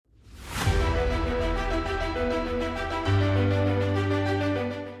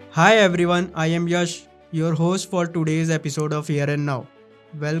Hi everyone, I am Yash, your host for today's episode of Here and Now.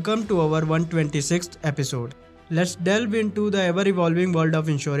 Welcome to our 126th episode. Let's delve into the ever evolving world of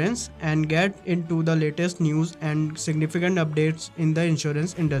insurance and get into the latest news and significant updates in the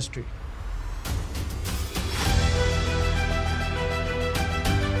insurance industry.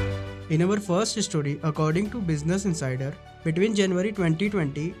 In our first story, according to Business Insider, between January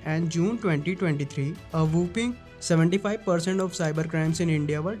 2020 and June 2023, a whopping 75% of cybercrimes in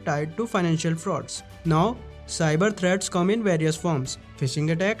India were tied to financial frauds. Now, cyber threats come in various forms: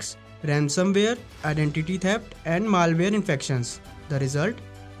 phishing attacks, ransomware, identity theft, and malware infections. The result?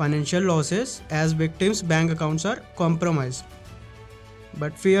 Financial losses as victims' bank accounts are compromised.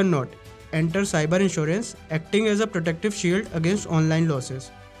 But fear not, enter cyber insurance, acting as a protective shield against online losses.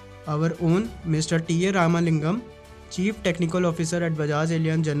 Our own Mr. T.A. Ramalingam, Chief Technical Officer at Bajaj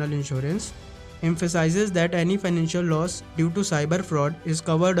Allianz General Insurance, emphasizes that any financial loss due to cyber fraud is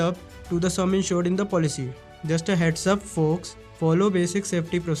covered up to the sum insured in the policy. Just a heads up folks, follow basic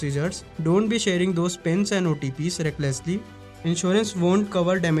safety procedures, don't be sharing those PINs and OTPs recklessly. Insurance won't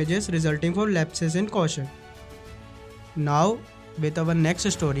cover damages resulting from lapses in caution. Now, with our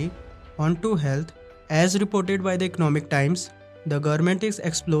next story, on to health. As reported by the Economic Times, the government is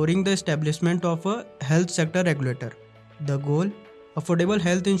exploring the establishment of a health sector regulator. The goal? Affordable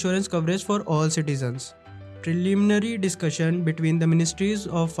health insurance coverage for all citizens. Preliminary discussion between the Ministries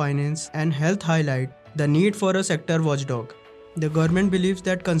of Finance and Health highlight the need for a sector watchdog. The government believes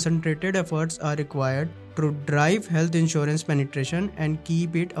that concentrated efforts are required to drive health insurance penetration and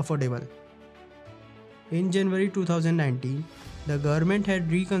keep it affordable. In January 2019, the government had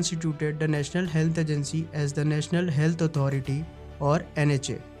reconstituted the National Health Agency as the National Health Authority or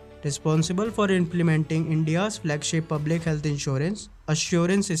NHA, responsible for implementing India's flagship public health insurance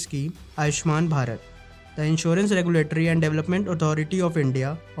assurance scheme Ayushman Bharat. The Insurance Regulatory and Development Authority of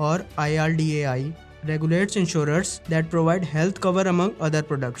India or IRDAI regulates insurers that provide health cover among other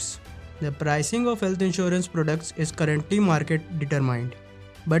products. The pricing of health insurance products is currently market determined,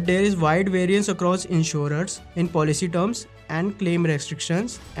 but there is wide variance across insurers in policy terms and claim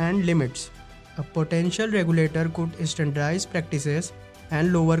restrictions and limits. A potential regulator could standardize practices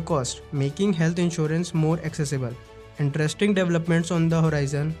and lower cost, making health insurance more accessible. Interesting developments on the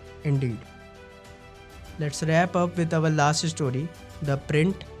horizon indeed. Let's wrap up with our last story. The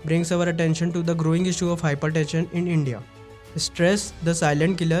Print brings our attention to the growing issue of hypertension in India. Stress, the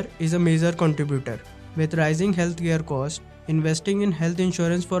silent killer, is a major contributor. With rising healthcare costs, investing in health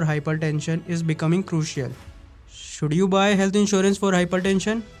insurance for hypertension is becoming crucial. Should you buy health insurance for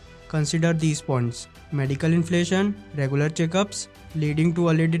hypertension? Consider these points: medical inflation, regular checkups, leading to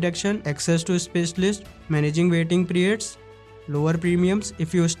early detection, access to specialists, managing waiting periods, lower premiums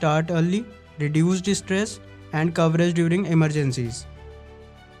if you start early, reduced stress, and coverage during emergencies.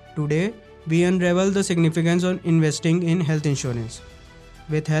 Today, we unravel the significance of investing in health insurance.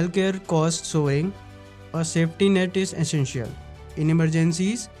 With healthcare costs soaring, a safety net is essential. In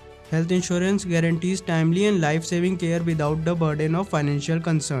emergencies, health insurance guarantees timely and life-saving care without the burden of financial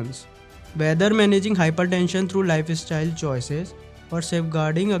concerns. Whether managing hypertension through lifestyle choices or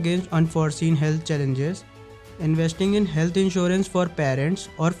safeguarding against unforeseen health challenges, investing in health insurance for parents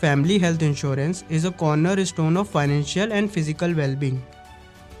or family health insurance is a cornerstone of financial and physical well-being.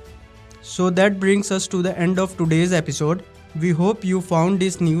 So that brings us to the end of today's episode. We hope you found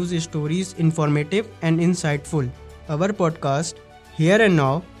these news stories informative and insightful. Our podcast, Here and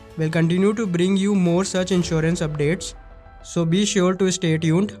Now, will continue to bring you more such insurance updates. So be sure to stay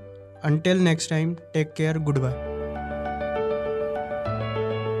tuned. Until next time, take care. Goodbye.